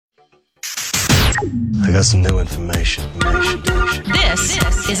I got some new information.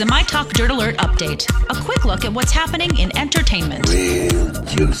 This is a My Talk Dirt Alert update. A quick look at what's happening in entertainment. Real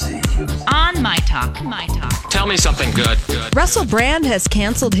juicy. On My Talk. Tell me something good. Russell Brand has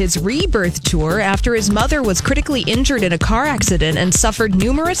canceled his Rebirth tour after his mother was critically injured in a car accident and suffered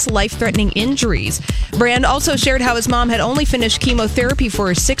numerous life-threatening injuries. Brand also shared how his mom had only finished chemotherapy for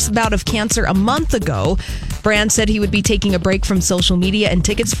her 6th bout of cancer a month ago. Brand said he would be taking a break from social media and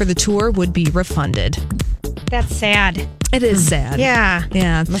tickets for the tour would be refunded. That's sad. It is sad. Yeah.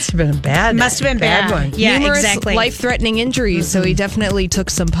 Yeah. Must have been a bad one. Yeah, Numerous exactly. life-threatening injuries, so he definitely took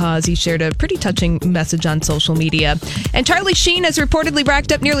some pause. He shared a pretty touching message on social media. And Charlie Sheen has reportedly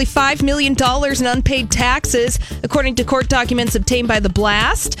racked up nearly $5 million in unpaid taxes, according to court documents obtained by The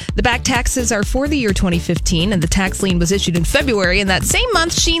Blast. The back taxes are for the year 2015, and the tax lien was issued in February. And that same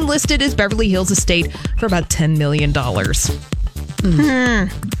month, Sheen listed his Beverly Hills estate for about $10 million.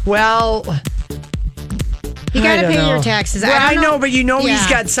 Well, You got to pay your taxes. Well, I know, but he's Yeah.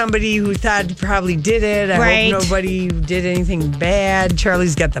 got somebody who thought he probably did it. I Right. hope nobody did anything bad.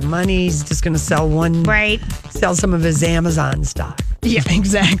 Charlie's got the money. He's just going to sell some of his Amazon stock. Yeah,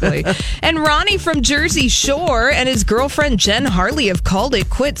 exactly. And Ronnie from Jersey Shore and his girlfriend Jen Harley have called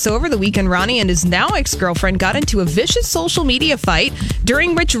it quits. So over the weekend, Ronnie and his now ex-girlfriend got into a vicious social media fight,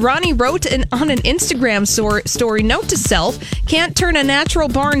 during which Ronnie wrote on an Instagram story, note to self, can't turn a natural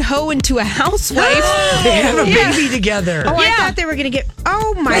barn hoe into a housewife. They have a baby together. Oh, I thought they were going to get...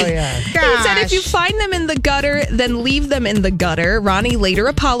 Oh, my gosh. He said if you find them in the gutter, then leave them in the gutter. Ronnie later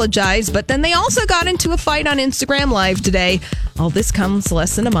apologized, but then they also got into a fight on Instagram Live today. All this comes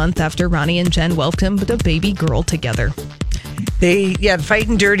less than a month after Ronnie and Jen welcomed a baby girl together.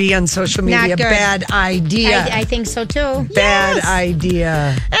 Fighting dirty on social media. Not good. Bad idea. I think so, too. Bad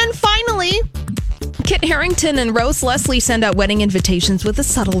idea. And finally, Kit Harrington and Rose Leslie send out wedding invitations with a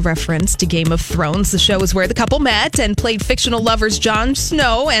subtle reference to Game of Thrones. The show is where the couple met and played fictional lovers Jon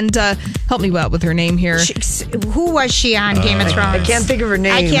Snow. And help me out with her name here. Who was she on Game of Thrones? I can't think of her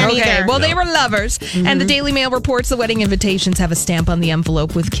name. I can't either. Well, they were lovers. And the Daily Mail reports the wedding invitations have a stamp on the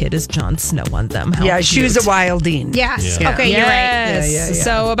envelope with Kit as Jon Snow on them. How she was a cute. wilding. Yes. Yeah. Okay, you're right. Yes. Yeah.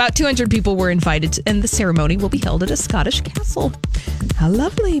 So about 200 people were invited, and the ceremony will be held at a Scottish castle. How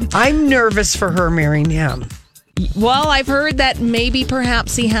lovely. I'm nervous for her marrying him. Well, I've heard that maybe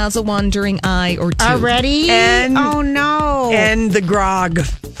perhaps he has a wandering eye or two. Already? And- oh, no. And the grog.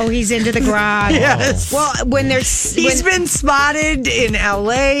 Oh, he's into the grog. Yes. Well, He's been spotted in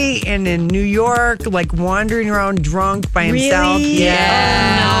L.A. and in New York, like wandering around drunk by himself. Really?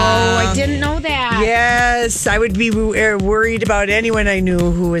 Yeah. No, I didn't know that. Yes, I would be worried about anyone I knew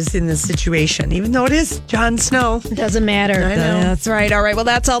who was in this situation, even though it is Jon Snow. It doesn't matter. I know. That's right. All right. Well,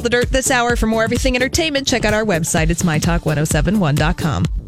 that's all the dirt this hour. For more everything entertainment, check out our website. It's mytalk1071.com.